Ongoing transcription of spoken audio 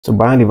So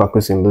Bayern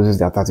Leverkusen loses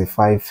their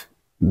 35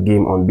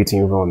 game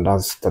unbeaten run.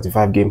 That's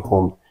 35 game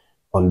home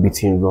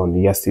unbeaten run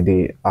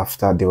yesterday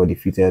after they were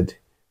defeated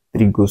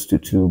 3 goals to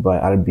 2 by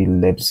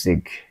RB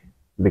Leipzig.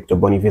 Victor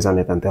Boniface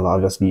and Tella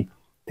obviously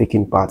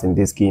taking part in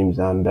these games,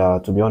 and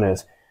to be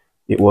honest,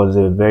 it was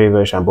a very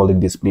shambolic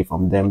display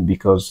from them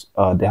because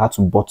they had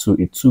to bottle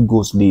a 2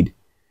 goals lead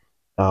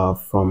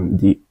from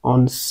the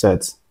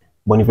onset.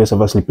 Boniface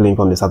obviously playing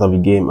from the start of the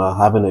game,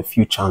 having a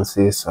few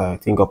chances, I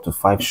think up to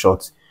 5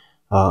 shots,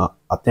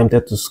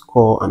 attempted to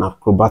score an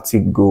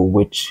acrobatic goal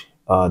which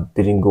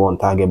didn't go on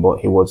target,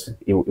 but it was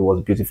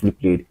beautifully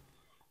played.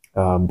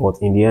 But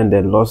in the end,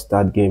 they lost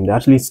that game. They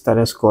actually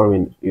started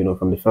scoring,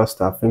 from the first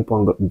half.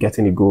 Frimpong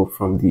getting a goal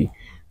from the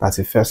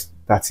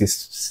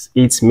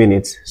 38th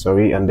minute,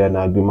 sorry, and then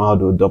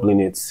Grimaldo doubling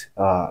it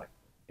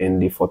in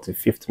the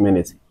 45th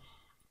minute.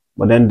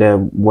 But then they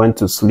went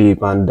to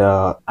sleep, and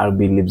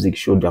RB Leipzig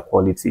showed their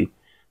quality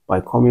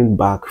by coming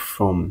back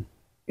from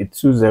a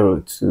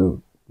 2-0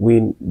 to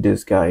win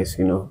these guys,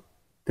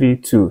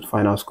 3-2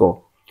 final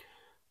score.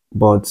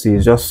 But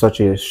it's just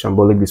such a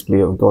shambolic display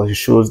of goals. It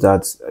shows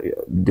that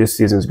this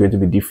season is going to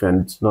be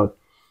different. It's not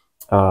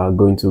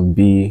going to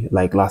be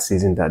like last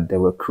season that they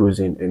were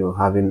cruising,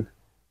 having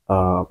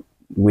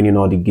winning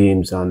all the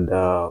games and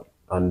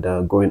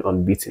going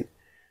unbeaten.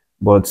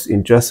 But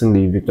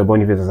interestingly, Victor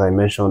Boniface, as I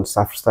mentioned,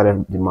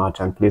 started the match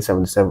and played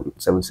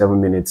 77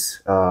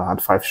 minutes,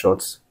 had 5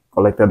 shots,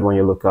 collected 1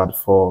 yellow card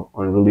for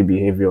unruly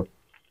behavior.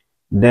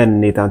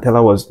 Then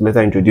Tella was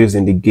later introduced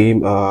in the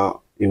game.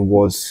 It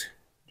was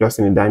just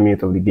in the 9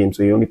 minutes of the game,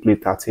 so he only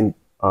played 13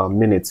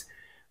 minutes,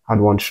 had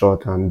 1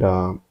 shot, and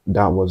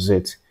that was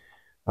it.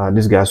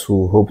 These guys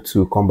will hope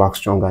to come back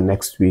stronger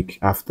next week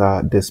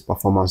after this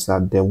performance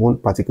that they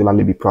won't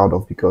particularly be proud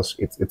of, because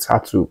it's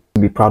hard to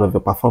be proud of a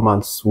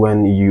performance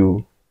when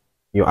you're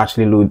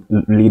actually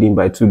leading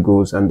by 2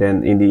 goals, and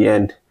then in the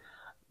end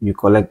you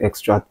collect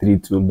extra 3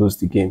 to lose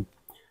the game.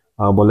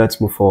 But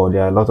let's move forward.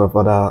 There are a lot of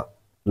other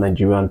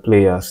Nigerian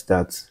players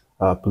that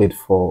played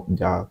for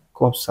their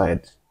club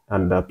side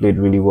and played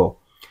really well.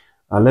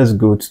 Let's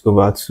go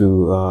over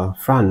to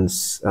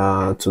France,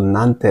 to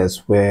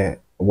Nantes, where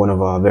one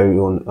of our very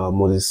own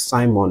Moses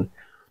Simon,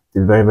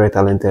 the very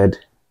talented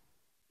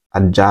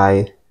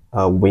agile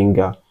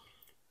winger,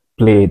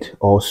 played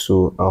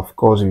also. Of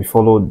course, if you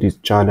follow this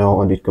channel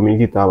on the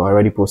community tab, I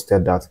already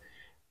posted that,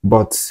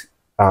 but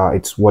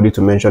it's worthy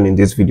to mention in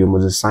this video.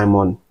 Moses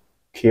Simon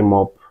came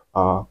up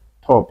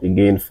top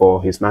again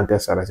for his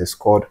Nantes side as he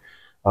scored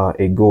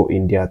a goal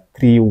in their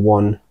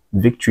 3-1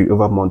 victory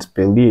over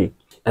Montpellier.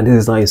 And this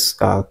is now his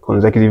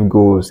consecutive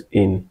goals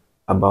in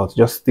about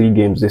just 3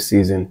 games this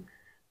season,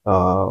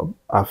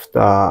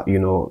 after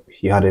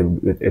he had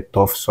a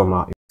tough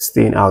summer,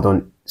 staying out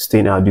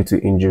due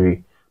to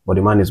injury. But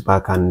the man is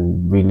back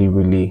and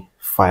really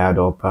fired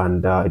up,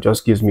 and it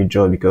just gives me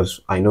joy because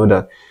I know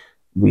that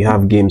we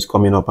have games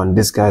coming up and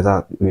these guys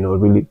are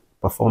really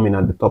performing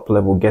at the top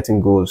level,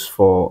 getting goals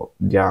for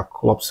their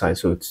club side.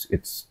 So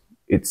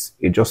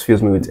it just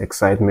fills me with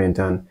excitement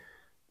and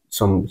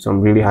some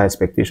really high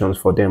expectations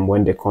for them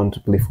when they come to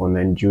play for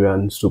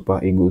Nigerian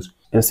Super Eagles.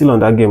 And still on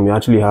that game, we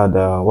actually had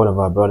one of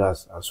our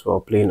brothers as well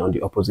playing on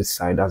the opposite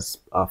side, as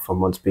from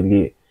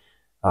Montpellier,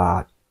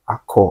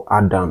 Akko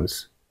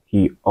Adams.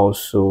 He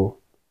also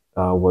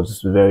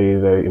was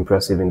very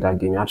impressive in that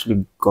game. He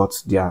actually got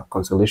their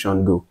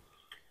consolation goal.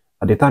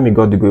 At the time he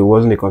got the goal, it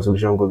wasn't a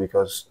consolation goal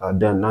because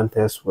then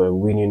Nantes were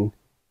winning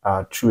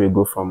through a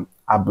goal from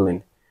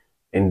Ablin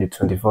in the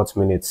 24th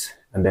minute,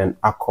 and then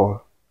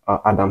Akko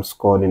Adams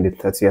scored in the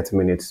 30th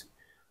minute,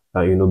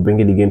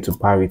 bringing the game to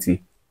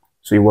parity.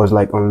 So it was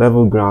like on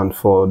level ground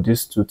for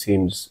these two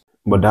teams,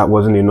 but that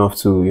wasn't enough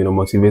to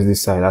motivate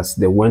this side, as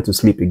they went to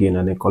sleep again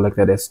and they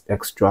collected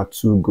extra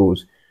 2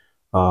 goals.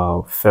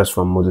 First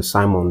from Moses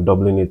Simon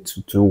doubling it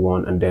to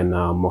 2-1, and then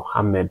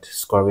Mohamed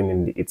scoring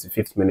in the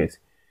 85th minute.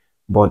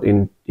 But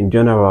in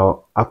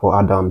general, Akko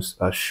Adams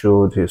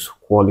showed his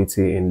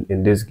quality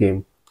in this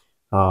game.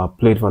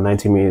 Played for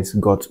 90 minutes,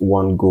 got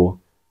 1 goal,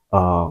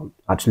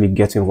 actually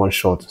getting 1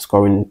 shot,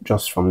 scoring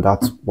just from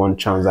that 1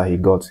 chance that he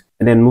got.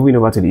 And then moving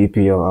over to the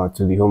EPL,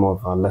 to the home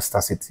of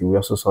Leicester City, we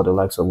also saw the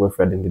likes of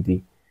Wilfred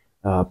Ndidi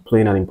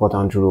playing an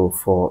important role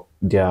for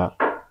their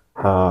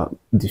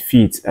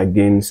defeat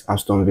against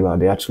Aston Villa.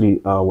 They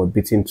actually were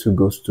beaten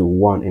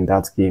 2-1 in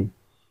that game.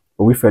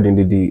 But Wilfred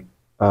Ndidi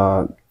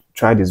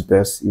tried his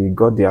best. He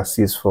got the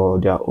assist for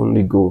their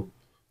only goal,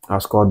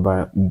 scored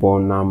by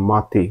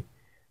Bonamate.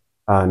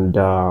 And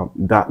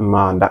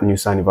that new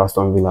sign of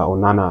Aston Villa,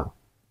 Onana,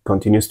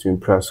 continues to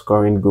impress,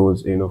 scoring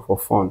goals, for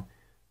fun,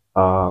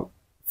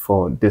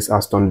 for this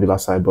Aston Villa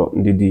side. But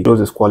Ndidi shows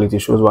his quality,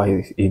 shows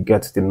why he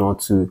gets the nod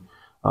to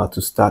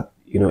start,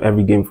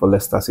 every game for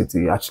Leicester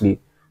City. Actually,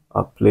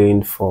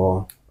 playing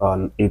for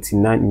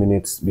 89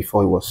 minutes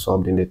before he was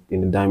subbed in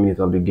the 9 minutes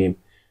of the game.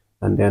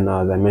 And then,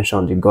 as I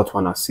mentioned, he got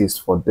 1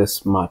 assist for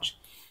this match.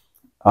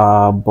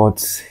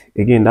 But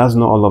again, that's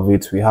not all of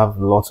it. We have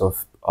lots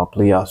of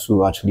players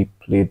who actually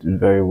played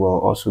very well.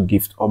 Also,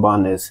 Gift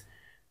Orban is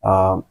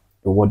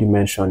what you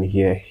mentioned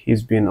here,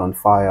 he's been on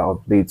fire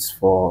of late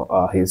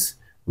for his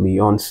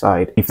Lyon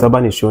side. If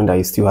Orban is showing that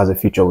he still has a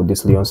future with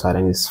this Lyon side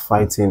and is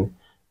fighting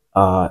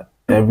uh,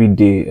 every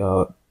day,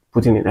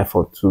 putting in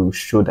effort to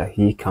show that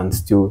he can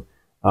still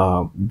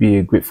be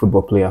a great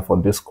football player for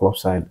this club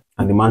side.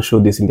 And the man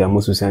showed this in their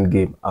most recent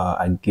game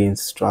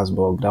against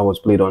Strasbourg. That was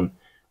played on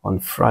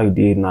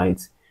Friday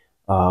night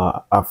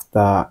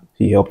after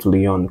he helped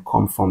Lyon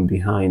come from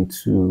behind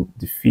to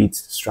defeat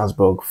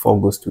Strasbourg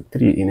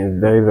 4-3 in a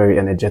very, very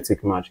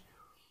energetic match.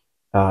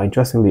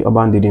 Interestingly,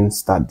 Orban didn't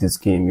start this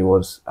game. He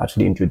was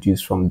actually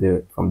introduced from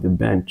the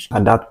bench.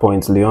 At that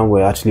point, Lyon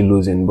were actually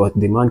losing, but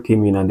the man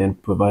came in and then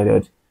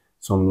provided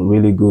some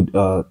really good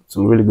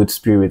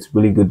spirits,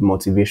 really good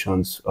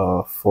motivations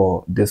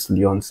for this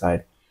Lyon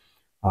side.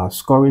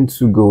 Scoring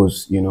 2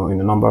 goals, in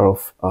a number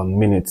of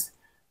minutes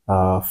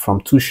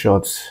from 2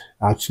 shots,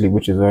 actually,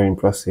 which is very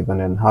impressive,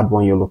 and then had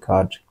 1 yellow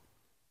card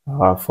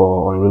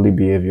for unruly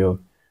behavior.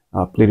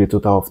 Played a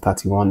total of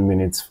 31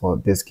 minutes for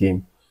this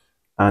game.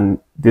 And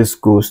this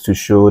goes to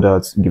show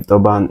that Gift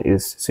Orban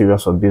is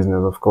serious of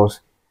business. Of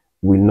course,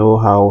 we know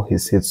how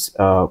his hits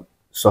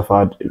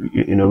suffered,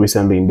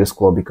 recently in this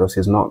club because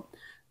he's not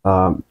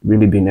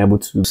really been able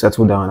to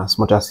settle down as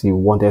much as he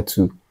wanted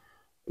to.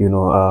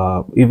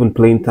 Even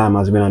playing time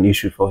has been an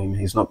issue for him.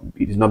 He's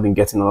not been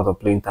getting a lot of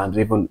playing times.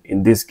 Even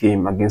in this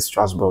game against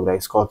Strasbourg, that he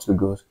scored 2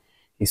 goals,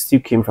 he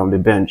still came from the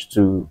bench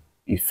to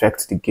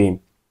effect the game.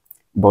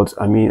 But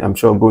I mean, I'm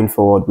sure going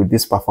forward with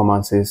these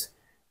performances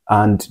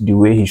and the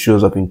way he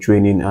shows up in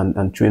training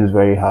and trains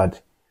very hard,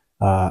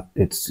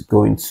 it's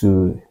going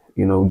to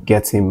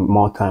get him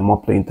more time,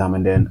 more playing time,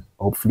 and then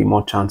hopefully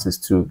more chances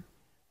to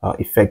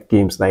effect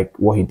games like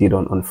what he did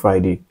on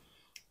Friday.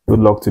 Good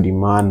luck to the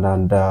man,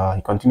 and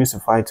he continues to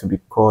fight to be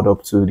called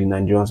up to the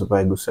Nigerian Super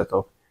Eagles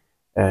setup.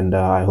 And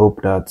I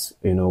hope that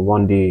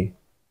one day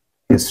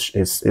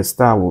his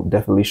star will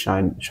definitely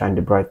shine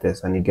the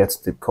brightest, and he gets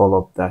the call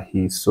up that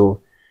he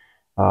so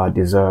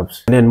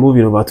deserves. And then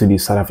moving over to the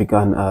South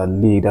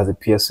African league, that's the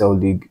PSL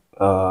league.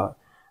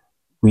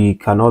 We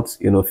cannot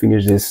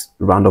finish this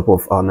roundup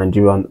of our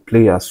Nigerian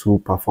players who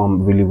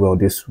performed really well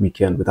this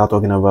weekend without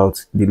talking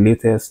about the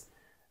latest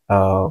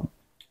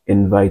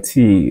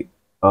invitee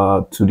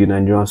to the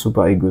Nigerian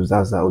Super Eagles.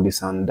 That's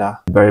Olisanda,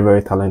 very,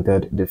 very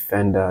talented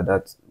defender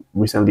that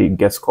recently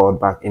gets called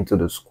back into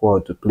the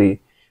squad to play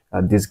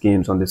these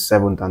games on the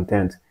 7th and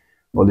 10th.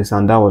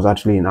 Olisanda was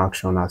actually in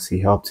action as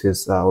he helped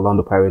his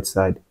Orlando Pirates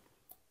side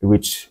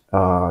reach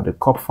the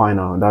cup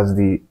final. That's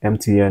the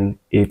MTN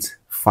 8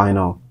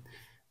 final,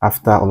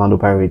 after Orlando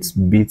Pirates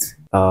beat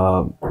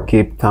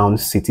Cape Town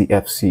City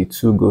FC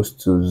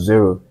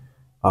 2-0.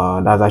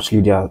 That's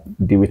actually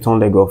the return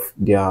leg of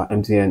their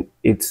MTN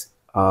 8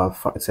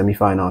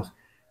 semi-finals,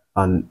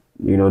 and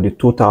the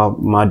total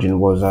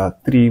margin was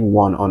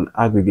 3-1 on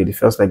aggregate. The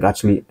first leg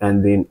actually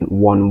ending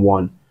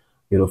 1-1,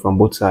 from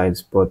both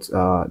sides, but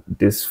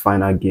this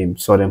final game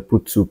saw them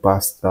put 2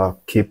 past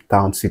Cape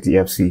Town City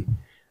FC,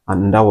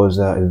 and that was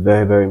a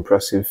very, very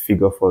impressive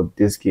figure for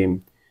this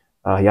game.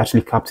 He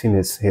actually captained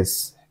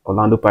his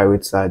Orlando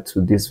Pirates side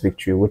to this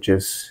victory, which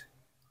is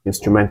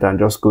instrumental and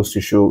just goes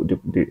to show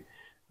the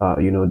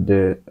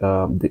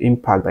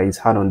impact that he's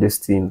had on this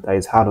team, that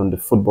he's had on the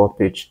football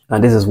pitch.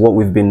 And this is what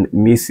we've been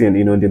missing,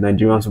 the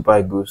Nigerian Super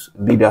Eagles: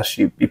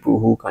 leadership, people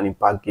who can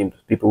impact games,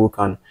 people who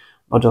can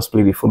not just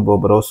play the football,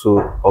 but also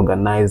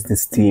organize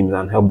these teams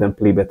and help them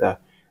play better.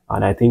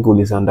 And I think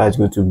Olisanda is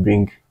going to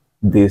bring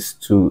this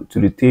to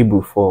the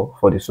table for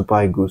the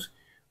Super Eagles.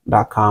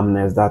 That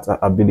calmness, that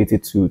ability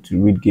to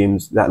read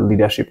games, that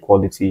leadership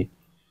quality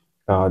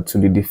to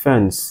the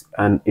defense.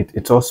 And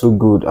it's also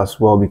good as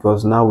well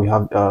because now we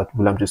have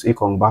Williams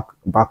Ekong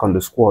back on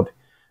the squad,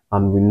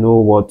 and we know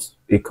what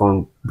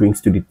Ekong brings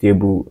to the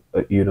table.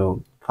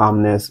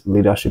 Calmness,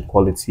 leadership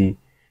quality,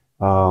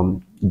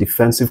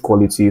 defensive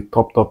quality,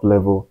 top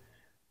level,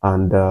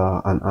 and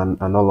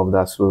all of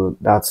that. So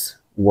that's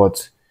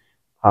what's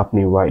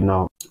happening right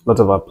now. A lot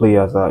of our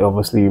players are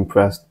obviously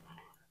impressed.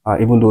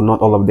 Even though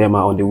not all of them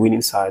are on the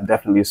winning side,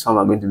 definitely some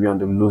are going to be on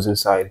the losing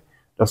side,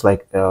 just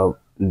like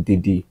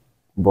Didi.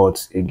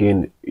 But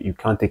again, you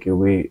can't take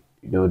away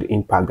the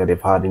impact that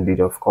they've had.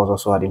 Didi, of course,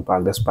 also had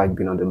impact despite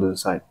being on the losing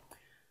side.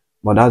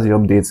 But that's the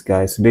updates,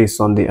 guys. Today is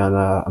Sunday, and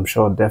I'm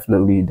sure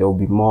definitely there will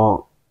be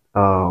more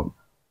of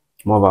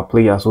our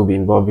players who will be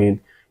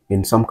involving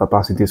in some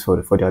capacities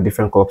for their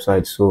different club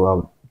sides. So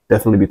I'll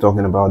definitely be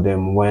talking about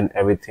them when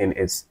everything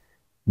is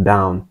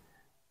down.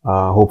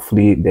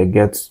 Hopefully they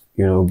get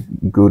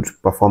good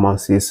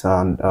performances,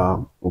 and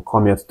we'll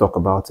come here to talk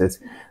about it.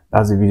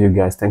 That's the video,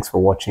 guys. Thanks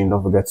for watching.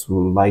 Don't forget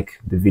to like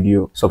the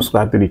video,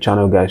 subscribe to the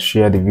channel, guys,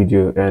 share the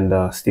video,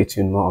 and stay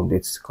tuned. More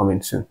updates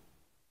coming soon.